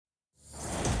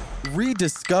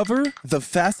Rediscover the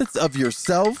facets of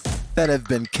yourself that have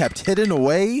been kept hidden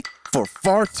away for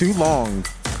far too long.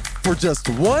 For just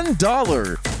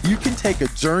 $1, you can take a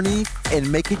journey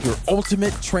and make it your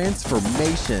ultimate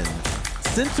transformation.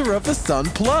 Center of the Sun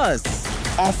Plus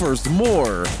offers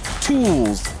more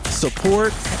tools,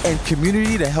 support, and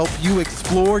community to help you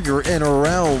explore your inner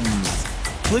realms.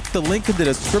 Click the link in the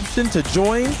description to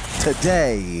join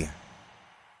today.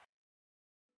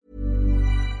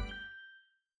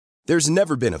 There's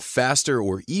never been a faster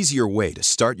or easier way to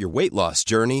start your weight loss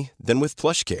journey than with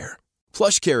PlushCare.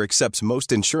 PlushCare accepts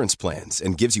most insurance plans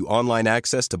and gives you online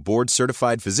access to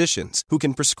board-certified physicians who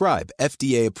can prescribe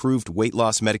FDA-approved weight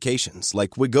loss medications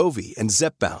like Wegovy and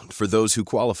Zepbound for those who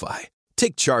qualify.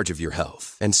 Take charge of your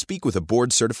health and speak with a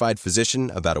board-certified physician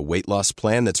about a weight loss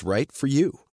plan that's right for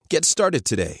you. Get started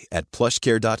today at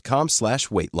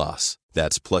plushcare.com/weight loss.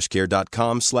 That's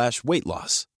plushcare.com/weight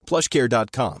loss.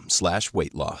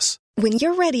 plushcare.com/weight loss. When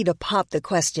you're ready to pop the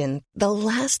question, the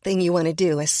last thing you want to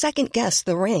do is second-guess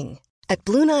the ring. At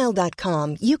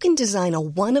BlueNile.com, you can design a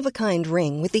one-of-a-kind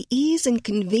ring with the ease and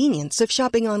convenience of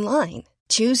shopping online.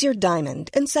 Choose your diamond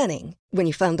and setting. When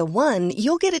you find the one,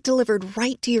 you'll get it delivered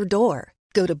right to your door.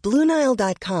 Go to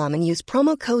BlueNile.com and use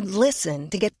promo code LISTEN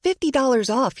to get $50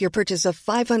 off your purchase of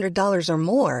 $500 or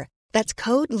more. That's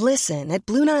code LISTEN at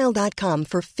BlueNile.com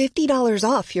for $50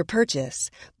 off your purchase.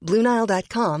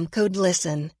 BlueNile.com, code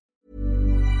LISTEN.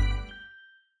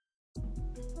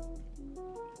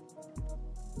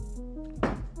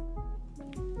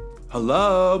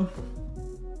 Hello.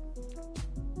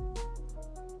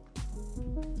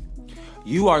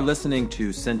 You are listening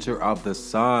to Center of the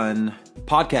Sun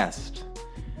podcast,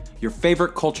 your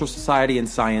favorite cultural society and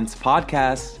science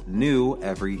podcast, new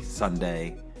every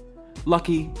Sunday.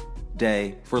 Lucky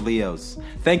day for Leos.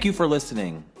 Thank you for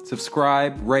listening.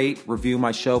 Subscribe, rate, review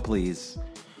my show, please.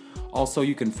 Also,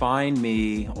 you can find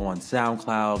me on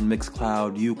SoundCloud,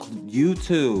 Mixcloud,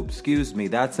 YouTube,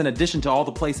 That's in addition to all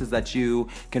the places that you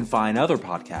can find other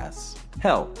podcasts.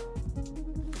 Hell,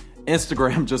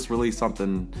 Instagram just released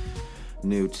something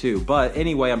new too. But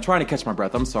anyway, I'm trying to catch my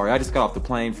breath. I'm sorry. I just got off the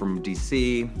plane from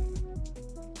DC.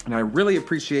 And I really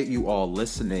appreciate you all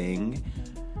listening.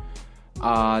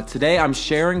 Today I'm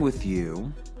sharing with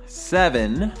you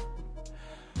 7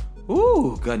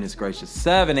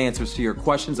 answers to your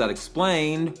questions that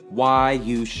explain why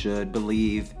you should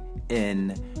believe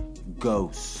in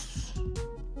ghosts.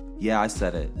 Yeah, I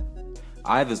said it.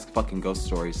 I have this fucking ghost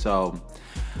story. So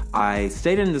I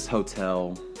stayed in this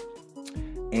hotel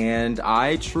and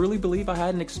I truly believe I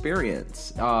had an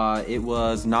experience. It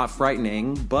was not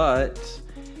frightening, but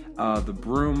the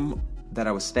room that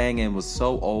I was staying in was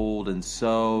so old and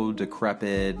so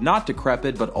decrepit. Not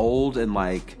decrepit, but old, and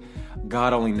like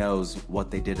God only knows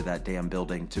what they did to that damn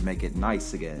building to make it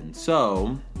nice again.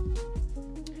 So,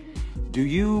 do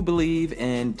you believe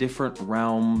in different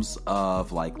realms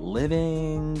of like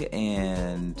living?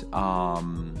 And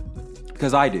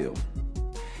because I do.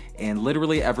 And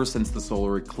literally ever since the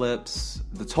solar eclipse,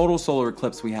 the total solar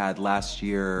eclipse we had last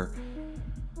year,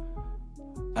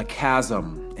 a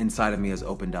chasm inside of me has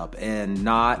opened up, and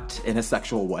not in a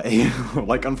sexual way,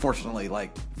 like unfortunately,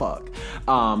 like fuck.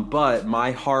 But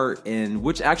my heart,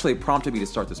 which actually prompted me to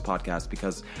start this podcast,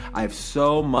 because I have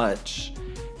so much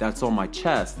that's on my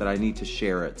chest that I need to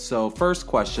share it. So first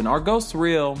question, are ghosts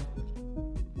real?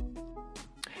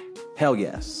 Hell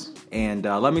yes. And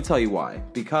let me tell you why.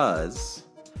 Because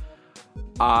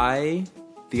the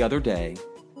other day,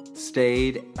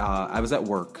 I was at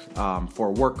work for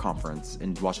a work conference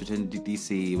in Washington,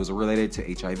 D.C. It was related to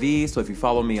HIV. So if you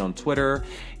follow me on Twitter,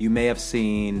 you may have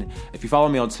seen, if you follow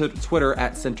me on Twitter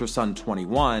at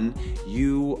CenterSun21,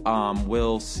 you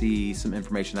will see some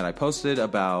information that I posted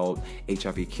about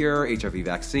HIV cure, HIV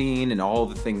vaccine, and all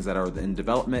the things that are in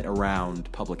development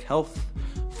around public health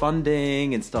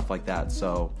funding and stuff like that.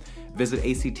 So visit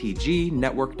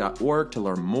actgnetwork.org to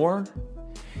learn more.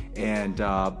 And,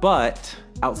 but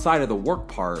outside of the work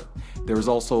part, there was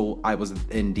also, I was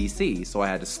in DC, so I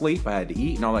had to sleep, I had to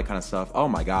eat and all that kind of stuff. Oh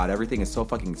my God, everything is so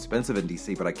fucking expensive in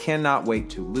DC, but I cannot wait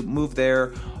to move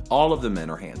there. All of the men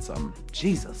are handsome.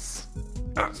 Jesus.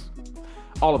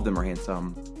 All of them are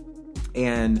handsome.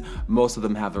 And most of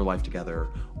them have their life together,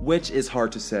 which is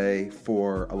hard to say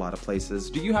for a lot of places.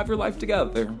 Do you have your life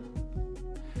together?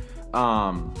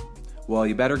 Well,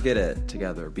 you better get it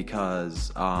together,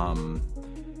 because,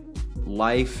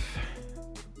 life,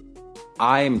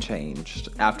 I am changed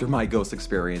after my ghost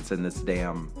experience in this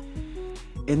damn,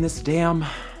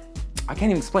 I can't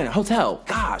even explain it, hotel.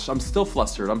 Gosh, I'm still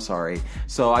flustered, I'm sorry.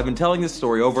 So I've been telling this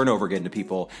story over and over again to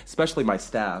people, especially my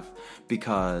staff,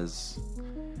 because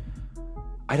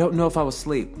I don't know if I was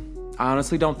asleep. I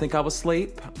honestly don't think I was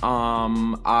asleep.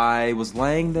 I was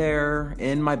laying there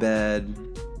in my bed,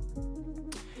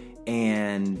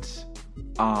 and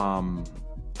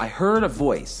I heard a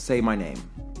voice say my name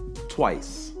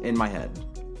twice in my head.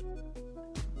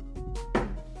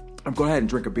 I'm going ahead and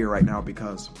drink a beer right now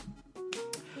because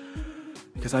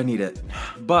I need it.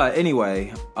 But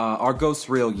anyway, are ghosts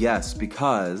real? Yes,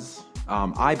 because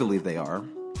I believe they are.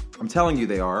 I'm telling you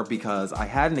they are because I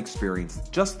had an experience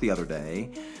just the other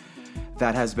day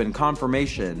that has been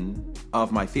confirmation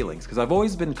of my feelings. Because I've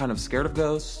always been kind of scared of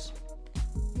ghosts.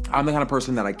 I'm the kind of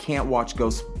person that I can't watch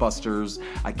Ghostbusters.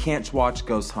 I can't watch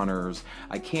Ghost Hunters.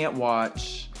 I can't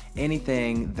watch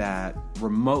anything that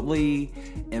remotely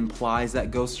implies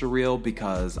that ghosts are real,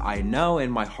 because I know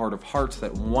in my heart of hearts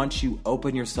that once you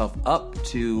open yourself up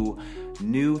to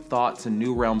new thoughts and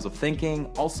new realms of thinking,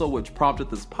 also which prompted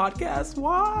this podcast,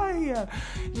 why?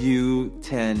 You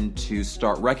tend to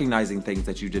start recognizing things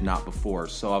that you did not before.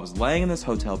 So I was laying in this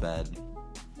hotel bed.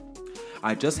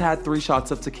 I just had 3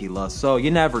 shots of tequila, so you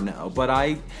never know.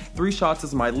 But 3 shots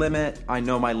is my limit. I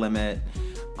know my limit.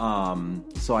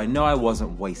 So I know I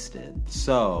wasn't wasted.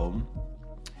 So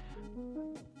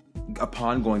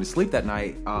upon going to sleep that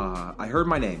night, I heard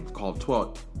my name called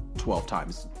 12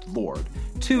 times, Lord,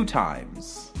 2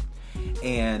 times.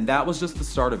 And that was just the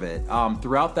start of it.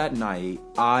 Throughout that night,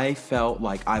 I felt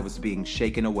like I was being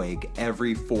shaken awake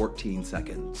every 14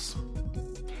 seconds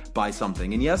by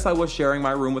something. And yes, I was sharing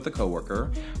my room with a coworker,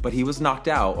 but he was knocked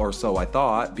out, or so I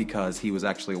thought, because he was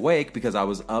actually awake, because I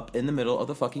was up in the middle of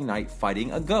the fucking night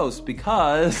fighting a ghost,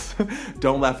 because,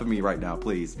 don't laugh at me right now,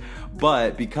 please,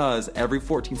 but because every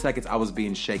 14 seconds I was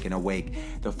being shaken awake.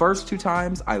 The first 2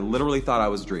 times, I literally thought I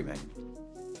was dreaming,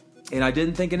 and I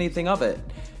didn't think anything of it.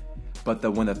 But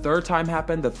when the 3rd time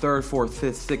happened, the 3rd, 4th,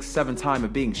 5th, 6th, 7th time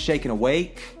of being shaken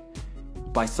awake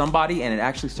by somebody, and it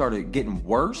actually started getting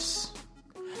worse,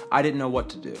 I didn't know what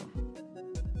to do.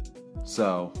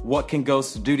 So, what can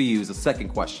ghosts do to you is a second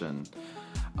question.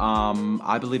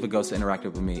 I believe a ghost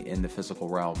interacted with me in the physical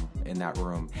realm in that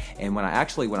room. And when I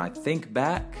think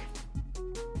back,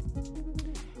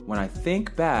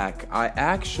 I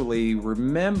actually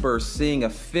remember seeing a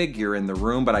figure in the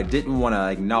room, but I didn't want to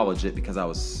acknowledge it because I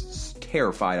was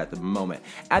terrified at the moment.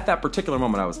 At that particular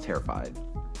moment, I was terrified.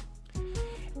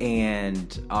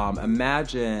 And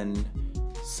imagine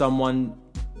someone,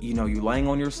 you laying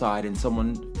on your side and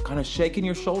someone kind of shaking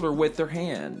your shoulder with their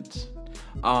hand,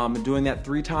 doing that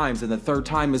 3 times, and the 3rd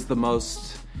time is the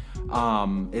most,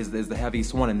 is the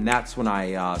heaviest one, and that's when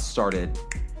I started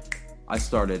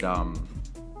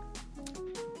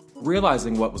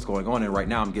realizing what was going on. And right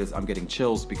now I'm getting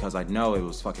chills because I know it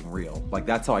was fucking real. Like,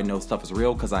 that's how I know stuff is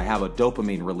real, because I have a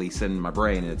dopamine release in my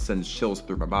brain and it sends chills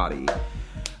through my body.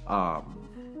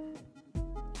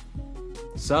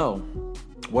 So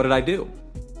what did I do?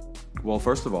 Well,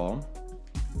 first of all,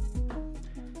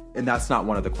 and that's not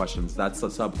one of the questions, that's a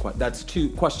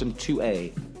question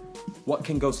 2A. What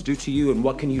can ghosts do to you and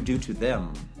what can you do to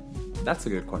them? That's a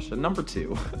good question. Number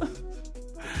 2.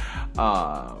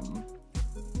 I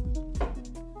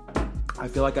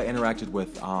feel like I interacted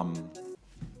with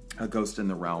a ghost in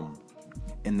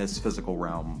this physical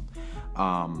realm.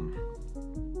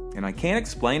 And I can't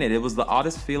explain it. It was the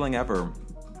oddest feeling ever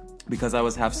because I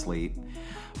was half asleep.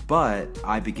 But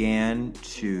I began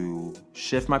to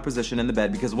shift my position in the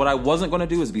bed, because what I wasn't going to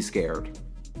do is be scared.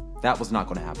 That was not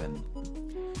going to happen.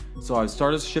 So I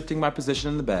started shifting my position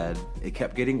in the bed. It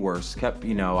kept getting worse. I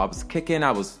was kicking,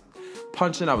 I was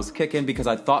punching, I was kicking, because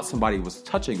I thought somebody was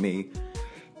touching me,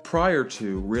 prior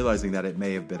to realizing that it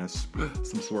may have been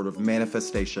some sort of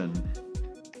manifestation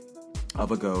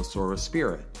of a ghost or a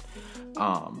spirit.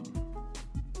 I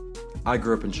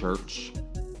grew up in church.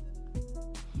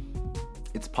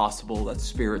 It's possible that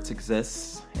spirits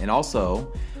exist, and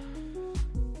also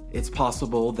it's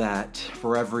possible that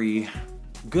for every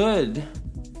good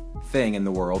thing in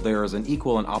the world, there is an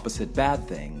equal and opposite bad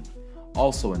thing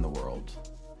also in the world.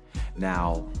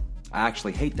 Now, I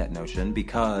actually hate that notion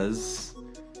because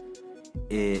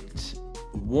it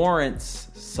warrants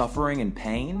suffering and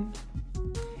pain.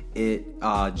 It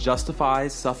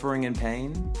justifies suffering and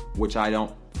pain, which I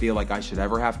don't feel like I should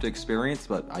ever have to experience,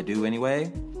 but I do anyway.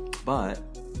 But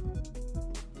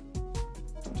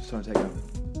I'm just trying to take a...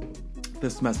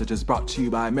 This message is brought to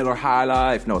you by Miller High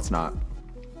Life. No, it's not.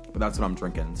 But that's what I'm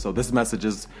drinking. So this message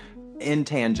is in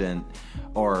tandem,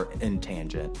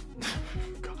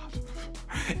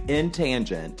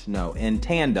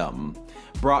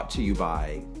 brought to you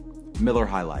by Miller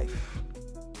High Life.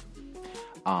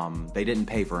 They didn't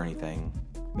pay for anything.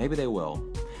 Maybe they will.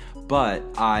 But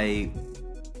I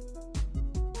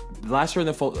last year in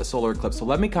the solar eclipse, so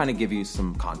let me kind of give you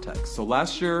some context. So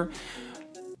last year,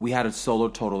 we had a solar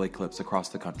total eclipse across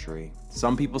the country.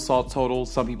 Some people saw total,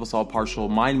 some people saw partial.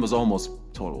 Mine was almost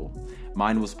total.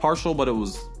 Mine was partial, but it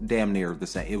was damn near the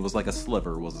same. It was like a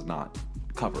sliver was not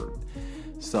covered.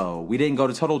 So we didn't go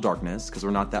to total darkness because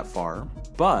we're not that far.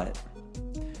 But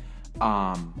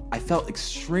I felt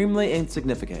extremely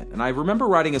insignificant. And I remember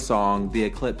writing a song, The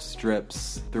Eclipse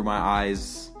Drips Through My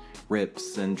Eyes,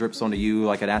 Rips and Drips Onto You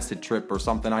Like an Acid Trip or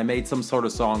something. I made some sort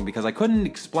of song because I couldn't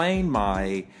explain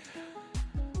my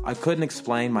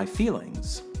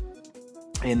feelings.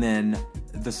 And then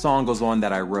the song goes on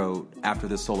that I wrote after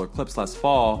the solar eclipse last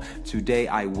fall. Today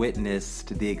I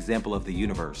witnessed the example of the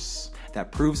universe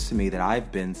that proves to me that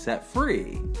I've been set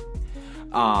free.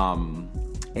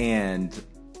 And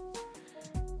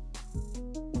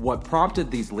what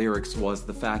prompted these lyrics was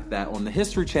the fact that on the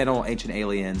History Channel, Ancient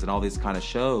Aliens, and all these kind of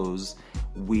shows,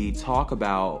 we talk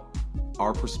about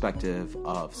our perspective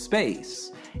of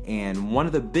space. And one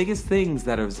of the biggest things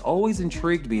that has always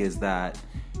intrigued me is that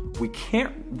we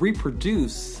can't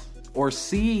reproduce or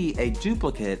see a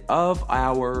duplicate of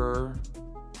our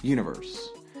universe.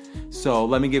 So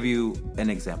let me give you an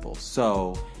example.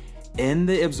 So in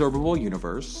the observable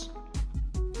universe,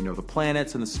 you know, the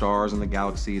planets and the stars and the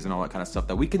galaxies and all that kind of stuff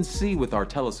that we can see with our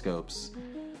telescopes.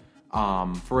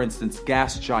 For instance,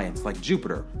 gas giants like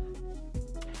Jupiter.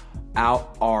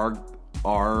 Our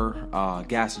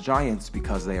gas giants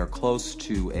because they are close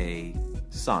to a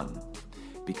sun.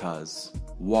 Because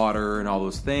water and all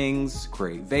those things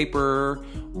create vapor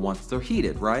once they're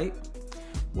heated, right?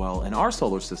 Well, in our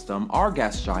solar system, our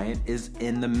gas giant is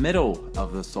in the middle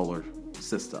of the solar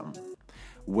system,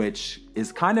 which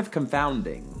is kind of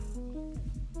confounding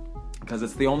because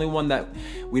it's the only one that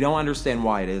we don't understand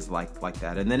why it is like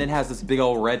that. And then it has this big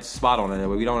old red spot on it that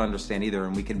we don't understand either,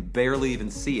 and we can barely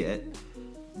even see it.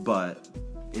 But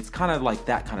it's kind of like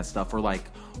that kind of stuff. Or like,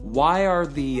 why are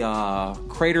the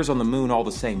craters on the moon all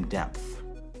the same depth?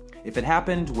 If it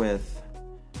happened with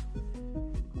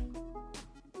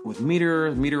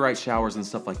meteorite showers and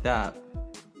stuff like that,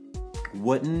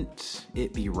 wouldn't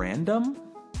it be random?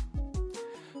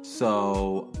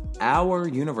 So our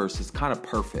universe is kind of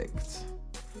perfect.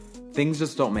 Things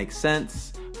just don't make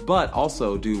sense. But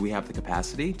also, do we have the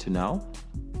capacity to know?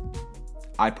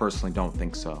 I personally don't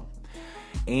think so.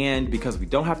 And because we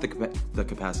don't have the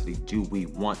capacity, do we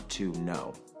want to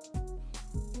know?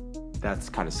 That's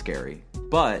kind of scary.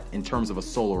 But in terms of a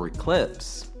solar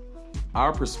eclipse,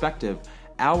 our perspective,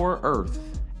 our Earth,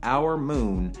 our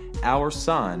moon, our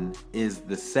sun is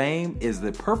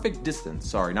the perfect distance,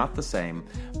 sorry, not the same,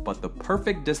 but the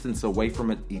perfect distance away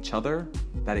from each other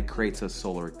that it creates a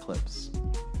solar eclipse.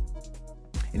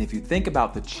 And if you think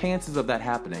about the chances of that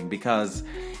happening, because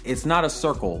it's not a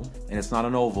circle and it's not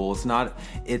an oval,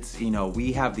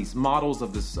 we have these models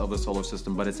of the solar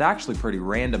system, but it's actually pretty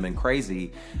random and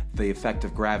crazy, the effect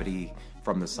of gravity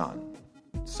from the sun.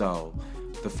 So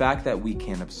the fact that we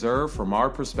can observe from our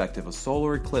perspective a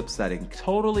solar eclipse that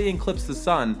totally eclipses the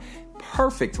sun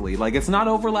perfectly, like it's not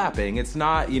overlapping, it's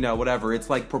not, whatever, it's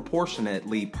like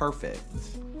proportionately perfect.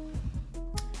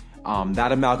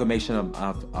 That amalgamation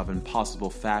of impossible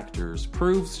factors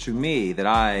proves to me that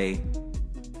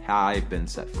I've been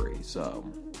set free. So,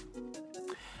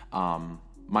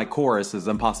 my chorus is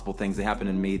impossible things that happen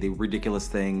in me, the ridiculous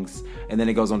things, and then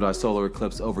it goes on to a solar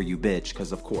eclipse over you, bitch,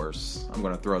 because of course I'm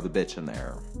going to throw the bitch in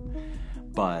there.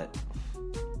 But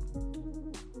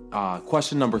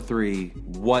question number 3,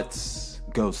 what's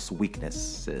Ghost's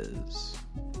weaknesses?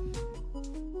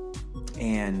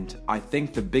 And I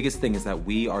think the biggest thing is that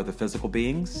we are the physical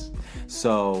beings.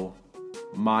 So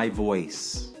my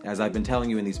voice, as I've been telling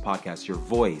you in these podcasts, your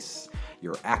voice,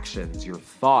 your actions, your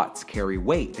thoughts carry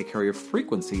weight. They carry a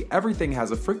frequency. Everything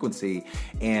has a frequency.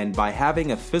 And by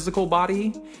having a physical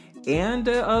body and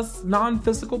a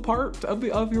non-physical part of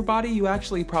your body, you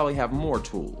actually probably have more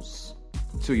tools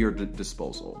to your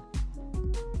disposal.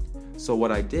 So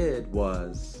what I did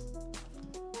was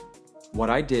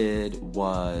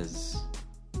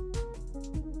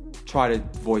try to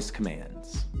voice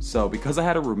commands. So because I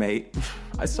had a roommate,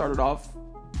 I started off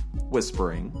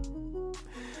whispering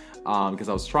because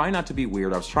I was trying not to be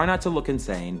weird. I was trying not to look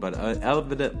insane, but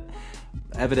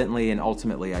evidently and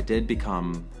ultimately I did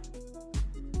become,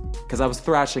 because I was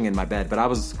thrashing in my bed, but I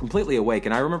was completely awake.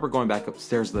 And I remember going back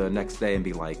upstairs the next day and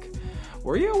be like,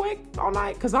 were you awake all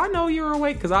night? Because I know you were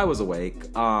awake, because I was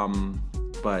awake.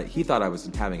 But he thought I was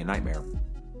having a nightmare,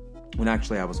 when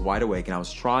actually I was wide awake, and I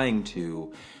was trying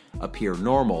to appear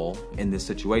normal in this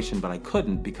situation, but I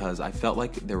couldn't because I felt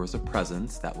like there was a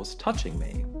presence that was touching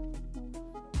me.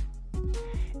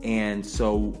 And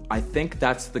so I think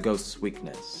that's the ghost's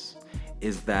weakness,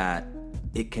 is that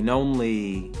it's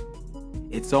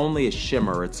only a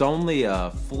shimmer. It's only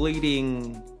a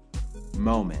fleeting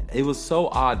moment. It was so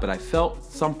odd, but I felt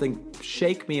something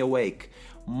shake me awake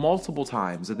multiple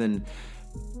times and then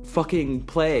fucking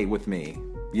play with me,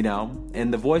 you know?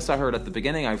 And the voice I heard at the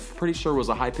beginning, I'm pretty sure was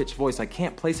a high-pitched voice. I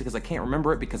can't place it because I can't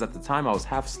remember it, because at the time I was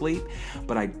half asleep,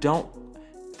 but I don't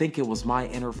think it was my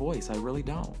inner voice. I really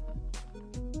don't.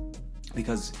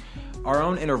 Because our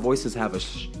own inner voices have a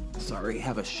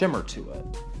shimmer to it.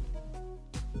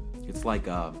 It's like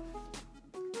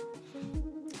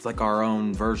our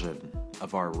own version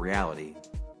of our reality,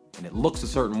 and it looks a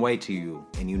certain way to you,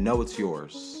 and you know it's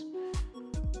yours,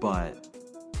 but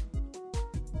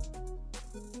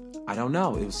I don't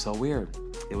know. It was so weird.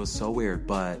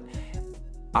 But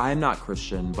I'm not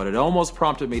Christian, but it almost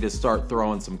prompted me to start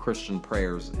throwing some Christian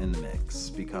prayers in the mix,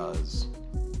 because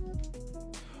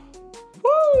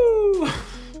woo!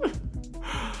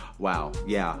 Wow,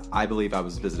 yeah, I believe I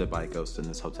was visited by a ghost in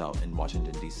this hotel in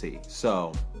Washington, D.C.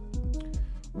 So,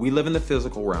 we live in the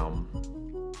physical realm,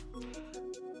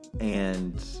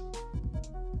 and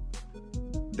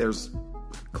there's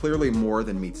clearly more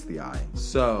than meets the eye.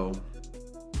 So,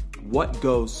 what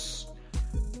ghosts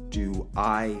do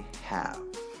I have?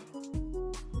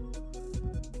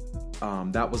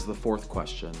 That was the fourth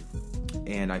question.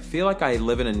 And I feel like I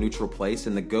live in a neutral place,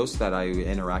 and the ghost that I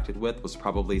interacted with was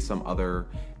probably some other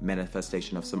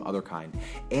manifestation of some other kind.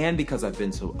 And because I've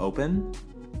been so open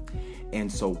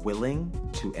and so willing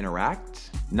to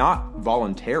interact, not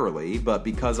voluntarily, but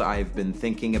because I've been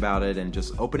thinking about it and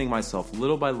just opening myself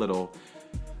little by little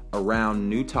around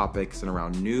new topics and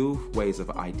around new ways of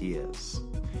ideas,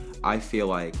 I feel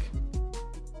like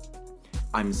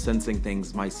I'm sensing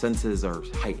things, my senses are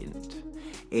heightened.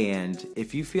 And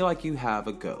if you feel like you have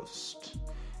a ghost,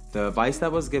 the advice that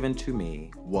was given to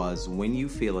me was, when you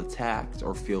feel attacked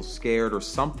or feel scared or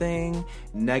something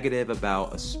negative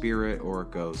about a spirit or a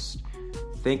ghost,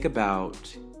 think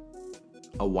about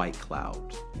a white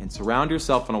cloud and surround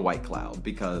yourself in a white cloud,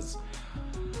 because,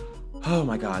 oh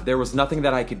my God, there was nothing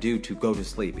that I could do to go to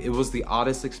sleep. It was the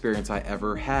oddest experience I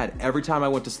ever had. Every time I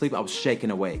went to sleep, I was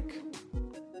shaken awake.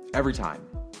 Every time.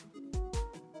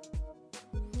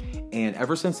 And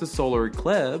ever since the solar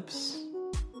eclipse,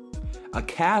 a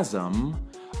chasm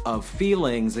of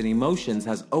feelings and emotions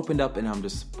has opened up, and I'm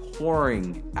just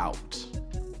pouring out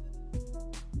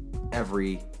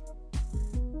everything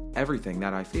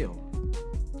that I feel.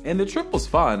 And the trip was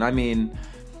fun. I mean,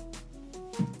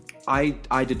 I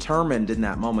determined in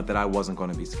that moment that I wasn't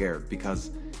going to be scared,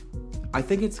 because I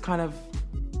think it's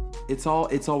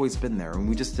always been there, and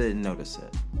we just didn't notice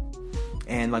it.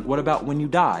 And like, what about when you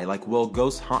die? Like, will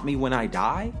ghosts haunt me when I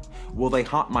die? Will they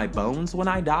haunt my bones when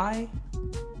I die?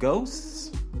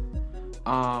 Ghosts?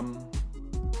 I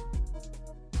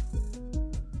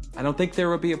don't think there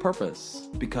would be a purpose,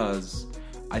 because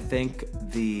I think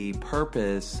the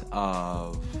purpose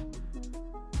of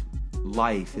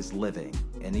life is living.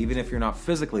 And even if you're not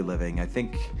physically living, I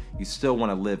think you still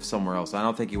want to live somewhere else. I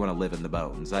don't think you want to live in the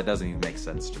bones. That doesn't even make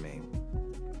sense to me.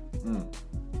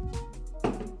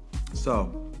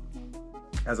 So,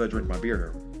 as I drink my beer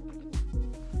here,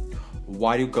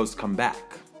 why do ghosts come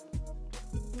back?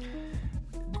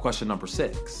 Question number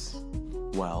 6.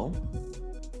 Well,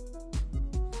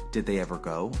 did they ever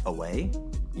go away?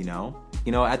 You know,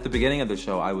 at the beginning of the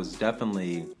show, I was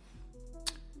definitely,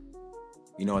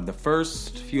 in the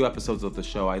first few episodes of the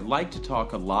show, I like to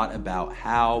talk a lot about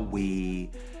how we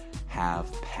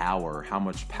have power, how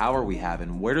much power we have,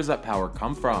 and where does that power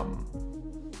come from?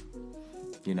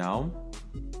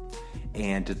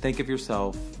 And to think of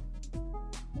yourself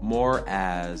more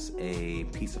as a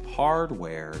piece of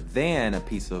hardware than a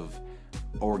piece of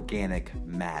organic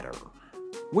matter,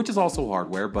 which is also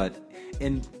hardware, but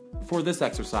for this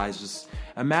exercise, just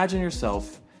imagine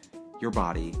yourself, your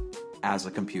body, as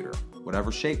a computer.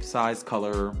 Whatever shape, size,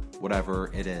 color,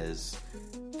 whatever it is,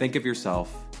 think of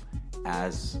yourself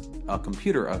as a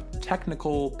computer, a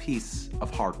technical piece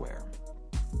of hardware.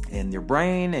 And your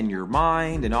brain and your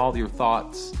mind and all your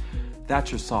thoughts,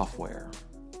 that's your software.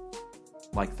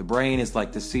 Like, the brain is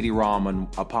like the CD-ROM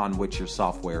upon which your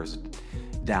software is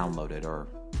downloaded, or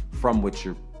from which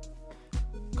your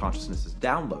consciousness is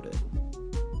downloaded.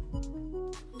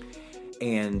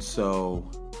 And so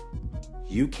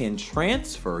you can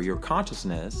transfer your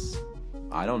consciousness.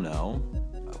 I don't know.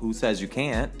 Who says you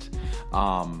can't?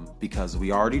 Because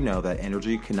we already know that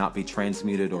energy cannot be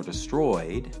transmuted or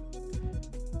destroyed.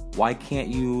 Why can't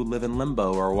you live in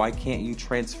limbo? Or why can't you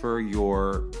transfer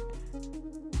your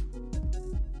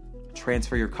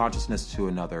consciousness to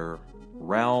another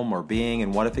realm or being,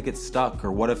 and what if it gets stuck,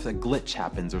 or what if a glitch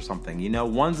happens or something? You know,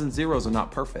 ones and zeros are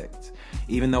not perfect.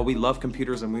 Even though we love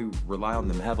computers and we rely on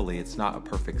them heavily, it's not a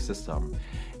perfect system.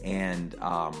 And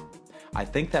I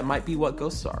think that might be what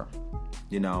ghosts are,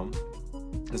 you know?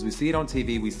 Because we see it on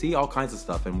TV, we see all kinds of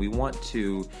stuff, and we want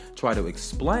to try to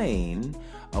explain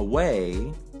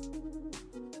away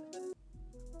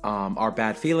our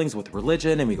bad feelings with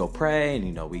religion, and we go pray,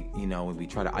 and we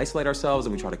try to isolate ourselves,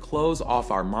 and we try to close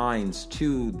off our minds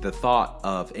to the thought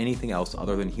of anything else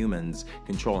other than humans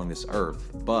controlling this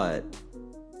earth. But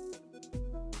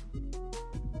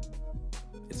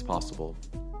it's possible.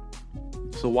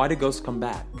 So why do ghosts come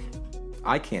back?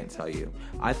 I can't tell you.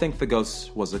 I think the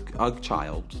ghost was a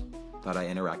child that I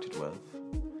interacted with.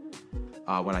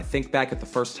 When I think back at the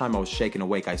first time I was shaken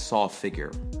awake, I saw a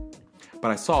figure. But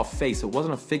I saw a face. It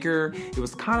wasn't a figure. It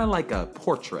was kind of like a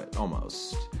portrait,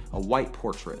 almost. A white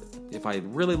portrait. If I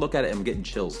really look at it, I'm getting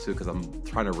chills too, because I'm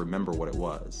trying to remember what it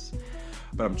was.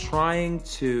 But I'm trying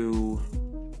to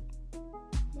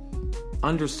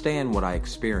understand what I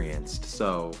experienced.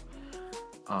 So,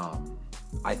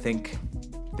 I think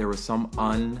there was some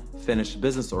unfinished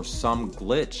business or some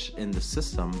glitch in the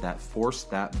system that forced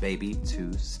that baby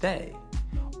to stay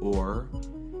or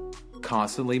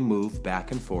constantly move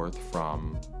back and forth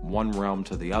from one realm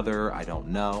to the other. I don't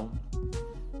know.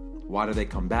 Why do they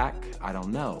come back? I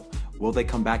don't know. Will they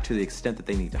come back to the extent that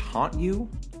they need to haunt you?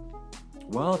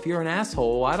 Well, if you're an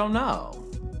asshole, I don't know.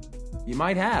 You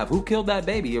might have. Who killed that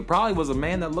baby? It probably was a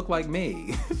man that looked like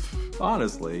me.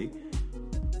 Honestly.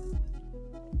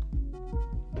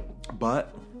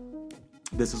 But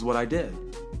this is what I did.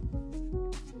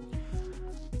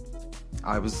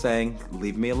 I was saying,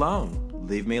 leave me alone.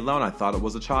 Leave me alone. I thought it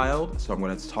was a child, so I'm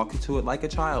going to talk to it like a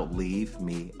child. Leave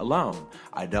me alone.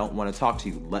 I don't want to talk to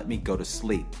you. Let me go to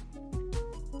sleep.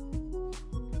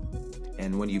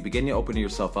 And when you begin to open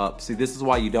yourself up, see, this is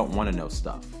why you don't want to know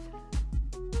stuff.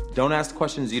 Don't ask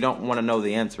questions you don't want to know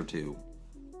the answer to.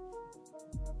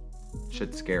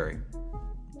 Shit's scary.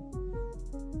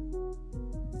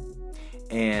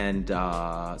 And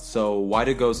so why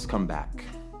do ghosts come back?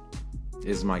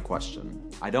 Is my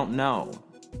question. I don't know.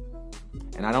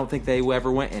 And I don't think they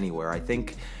ever went anywhere. I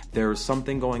think there's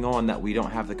something going on that we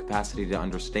don't have the capacity to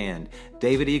understand.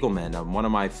 David Eagleman, one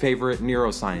of my favorite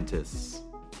neuroscientists,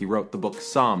 he wrote the book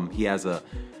Some. He has a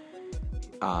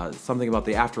something about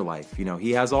the afterlife. You know,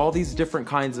 he has all these different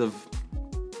kinds of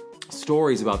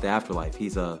stories about the afterlife.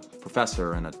 He's a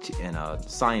professor and a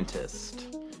scientist,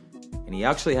 and he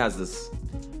actually has this.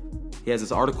 He has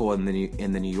this article in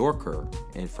the New Yorker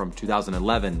from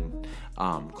 2011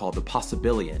 called "The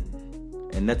Possibillion,"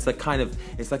 and it's that kind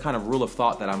of rule of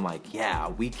thought that I'm like, yeah,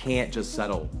 we can't just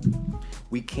settle.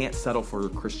 We can't settle for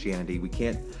Christianity. We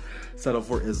can't settle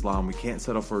for Islam. We can't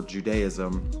settle for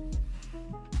Judaism,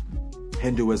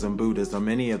 Hinduism, Buddhism,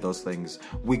 any of those things.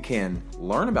 We can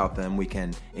learn about them. We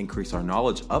can increase our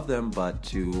knowledge of them, but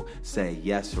to say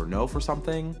yes or no for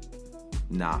something,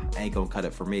 nah, ain't gonna cut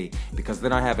it for me, because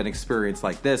then I have an experience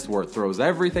like this where it throws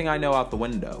everything I know out the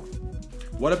window.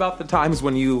 What about the times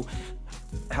when you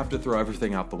have to throw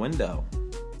everything out the window?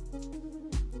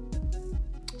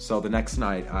 So the next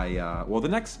night, the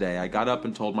next day, I got up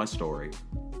and told my story.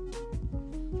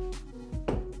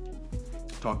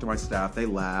 Talked to my staff, they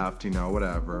laughed,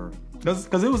 whatever.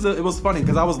 Because it was funny,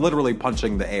 because I was literally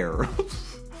punching the air.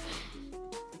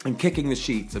 And kicking the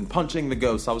sheets and punching the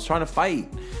ghosts. I was trying to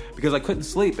fight because I couldn't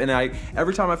sleep. And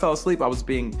every time I fell asleep, I was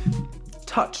being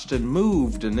touched and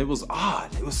moved. And it was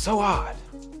odd. It was so odd.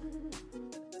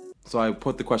 So I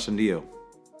put the question to you.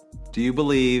 Do you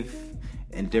believe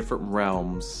in different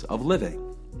realms of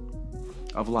living,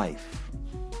 of life?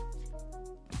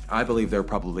 I believe there are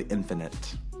probably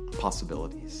infinite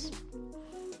possibilities.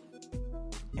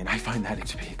 And I find that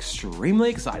to be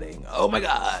extremely exciting. Oh my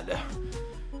God.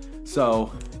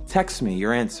 So, text me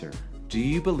your answer. Do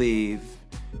you believe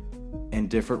in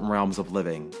different realms of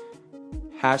living?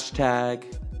 Hashtag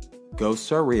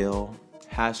ghosts are real.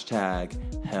 Hashtag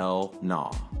hell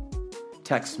nah.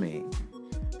 Text me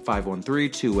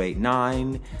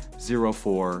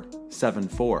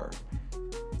 513-289-0474.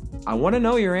 I want to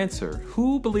know your answer.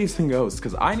 Who believes in ghosts?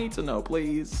 Because I need to know,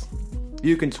 please.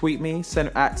 You can tweet me at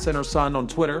CenterSun on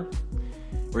Twitter,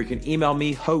 or you can email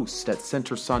me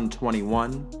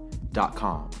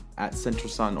host@centersun21.com. At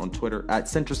CenterSun on Twitter, at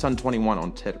CenterSun21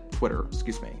 on Twitter,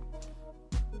 excuse me.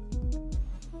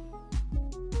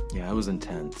 Yeah, it was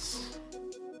intense.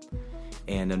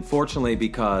 And unfortunately,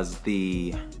 because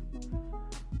the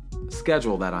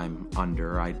schedule that I'm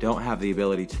under, I don't have the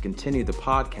ability to continue the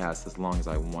podcast as long as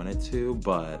I wanted to,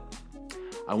 but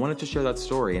I wanted to share that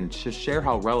story and to share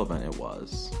how relevant it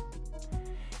was.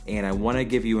 And I want to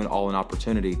give you an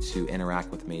opportunity to interact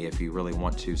with me if you really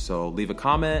want to. So leave a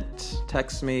comment,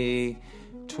 text me,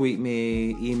 tweet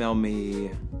me, email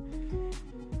me.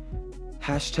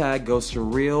 Hashtag Ghosts Are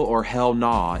Real or Hell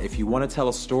Nah. If you want to tell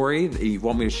a story, if you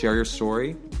want me to share your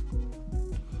story,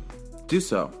 do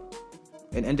so.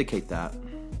 And indicate that,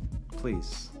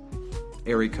 please.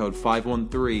 Area code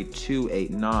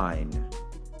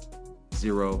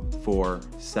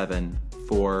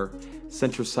 513-289-0474.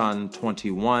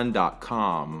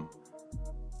 CenterSun21.com.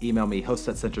 Email me,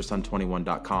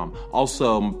 host@CenterSun21.com.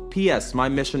 Also, P.S. My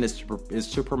mission is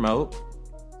to promote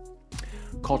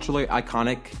culturally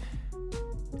iconic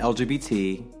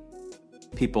LGBT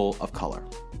people of color.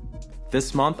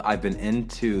 This month, I've been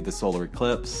into the solar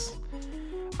eclipse.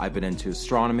 I've been into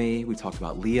astronomy. We talked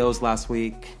about Leos last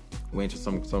week. We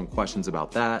answered some questions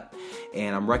about that.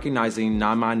 And I'm recognizing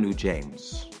Naiman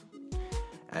Nugent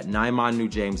at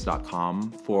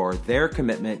naimanNewJames.com for their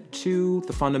commitment to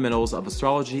the fundamentals of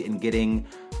astrology and getting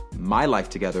my life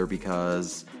together,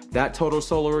 because that total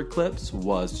solar eclipse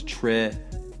was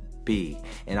trippy.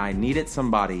 And I needed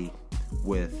somebody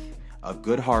with a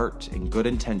good heart and good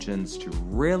intentions to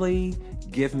really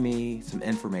give me some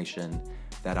information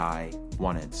that I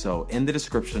wanted. So in the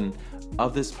description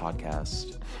of this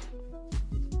podcast,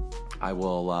 I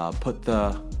will put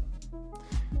the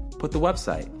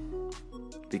website,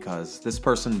 because this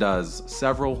person does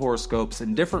several horoscopes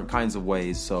in different kinds of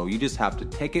ways. So you just have to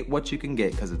take it what you can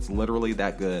get, because it's literally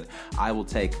that good. I will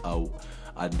take a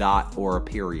dot or a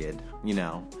period,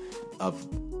 of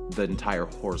the entire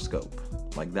horoscope.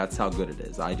 Like, that's how good it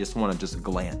is. I just want to just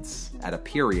glance at a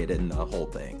period in the whole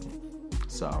thing.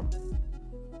 So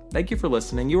thank you for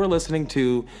listening. You are listening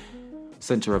to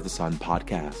Center of the Sun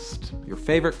podcast, your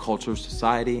favorite culture,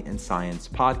 society, and science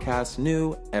podcast,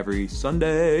 new every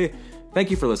Sunday.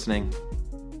 Thank you for listening.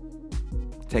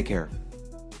 Take care.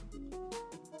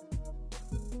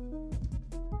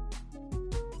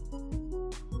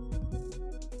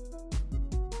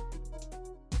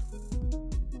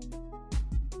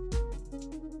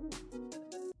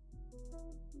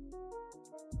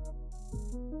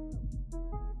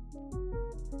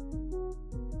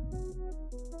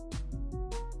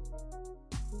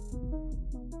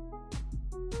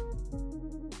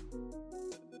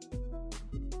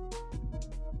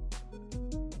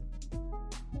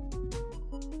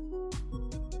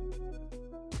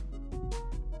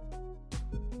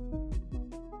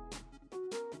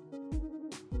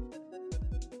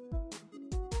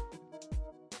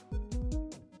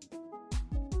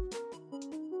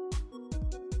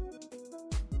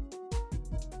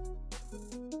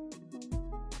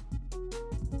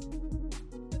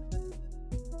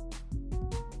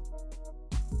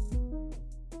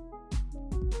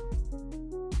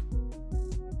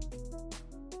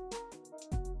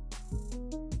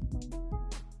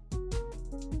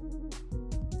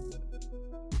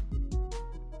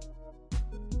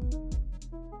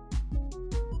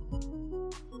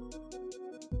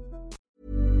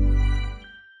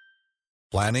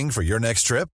 Planning for your next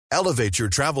trip? Elevate your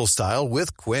travel style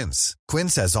with Quince.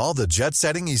 Quince has all the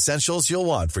jet-setting essentials you'll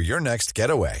want for your next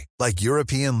getaway, like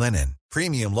European linen,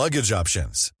 premium luggage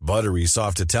options, buttery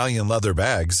soft Italian leather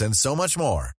bags, and so much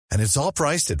more. And it's all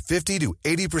priced at 50 to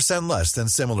 80% less than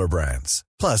similar brands.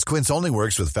 Plus, Quince only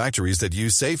works with factories that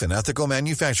use safe and ethical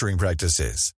manufacturing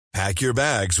practices. Pack your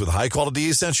bags with high-quality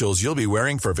essentials you'll be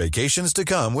wearing for vacations to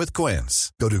come with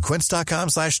Quince. Go to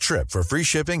quince.com/trip for free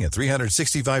shipping and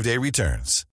 365-day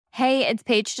returns. Hey, it's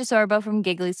Paige DeSorbo from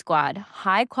Giggly Squad.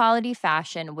 High quality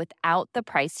fashion without the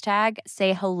price tag.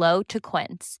 Say hello to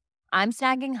Quince. I'm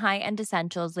snagging high-end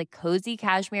essentials like cozy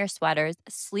cashmere sweaters,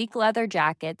 sleek leather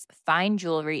jackets, fine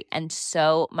jewelry, and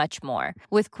so much more.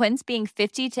 With Quince being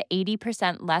 50 to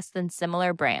 80% less than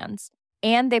similar brands.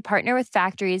 And they partner with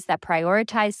factories that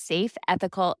prioritize safe,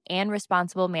 ethical, and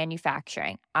responsible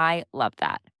manufacturing. I love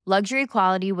that. Luxury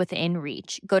quality within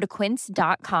reach. Go to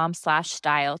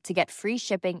quince.com/style to get free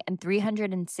shipping and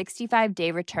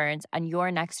 365-day returns on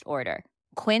your next order.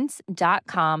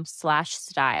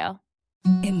 Quince.com/style.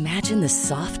 Imagine the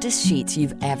softest sheets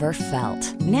you've ever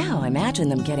felt. Now imagine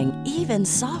them getting even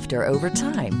softer over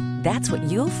time. That's what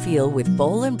you'll feel with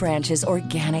Boll & Branch's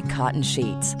organic cotton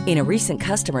sheets. In a recent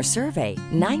customer survey,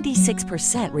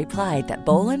 96% replied that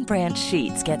Boll & Branch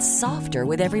sheets get softer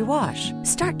with every wash.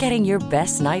 Start getting your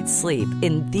best night's sleep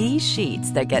in these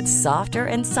sheets that get softer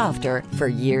and softer for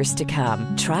years to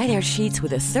come. Try their sheets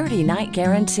with a 30-night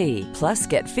guarantee. Plus,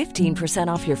 get 15%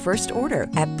 off your first order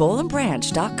at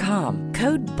bollandbranch.com.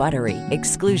 Code BUTTERY.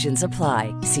 Exclusions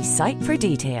apply. See site for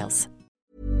details.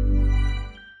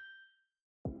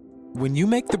 When you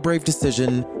make the brave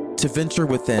decision to venture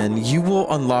within, you will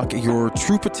unlock your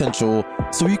true potential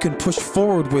so you can push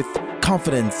forward with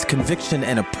confidence, conviction,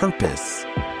 and a purpose.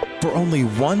 For only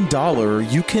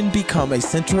 $1, you can become a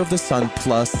Center of the Sun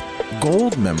Plus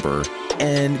Gold member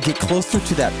and get closer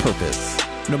to that purpose.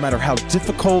 No matter how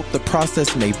difficult the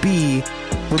process may be,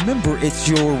 remember it's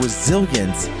your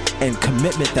resilience and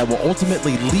commitment that will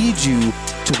ultimately lead you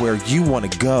to where you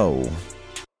want to go.